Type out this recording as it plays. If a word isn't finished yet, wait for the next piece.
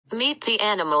Meet the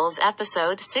Animals,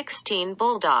 Episode 16,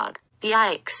 Bulldog.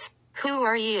 Yikes. Who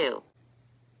are you?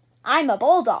 I'm a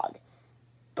bulldog.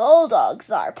 Bulldogs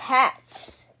are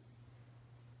pets.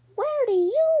 Where do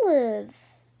you live?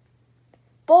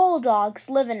 Bulldogs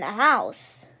live in the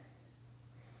house.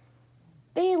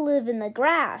 They live in the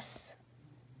grass.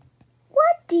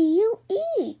 What do you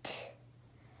eat?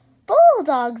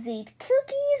 Bulldogs eat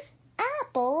cookies,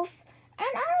 apples,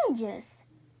 and oranges.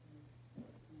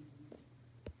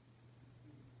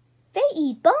 They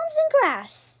eat bones and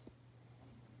grass.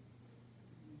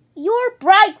 You're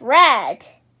bright red.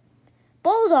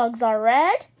 Bulldogs are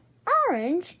red,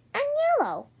 orange, and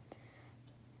yellow.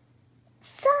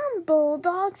 Some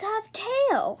bulldogs have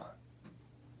tail,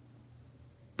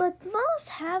 but most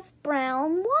have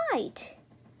brown, white.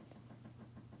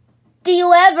 Do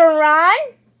you ever run?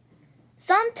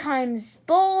 Sometimes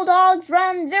bulldogs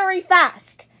run very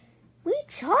fast. We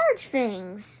charge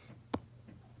things.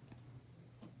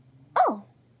 Oh,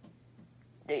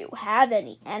 do you have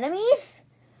any enemies?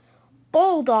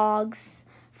 Bulldogs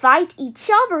fight each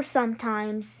other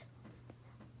sometimes,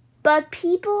 but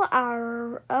people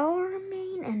are our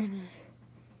main enemy.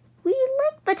 We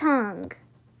lick the tongue.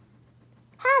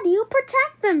 How do you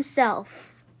protect themselves?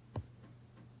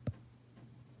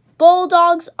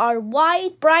 Bulldogs are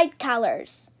white, bright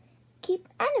colors. Keep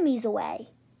enemies away.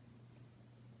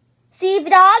 See,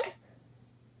 dog?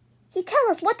 He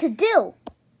tells us what to do.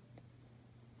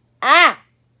 Ah,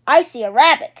 I see a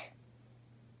rabbit.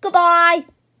 Goodbye.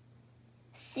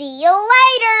 See you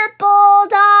later,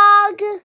 Bulldog.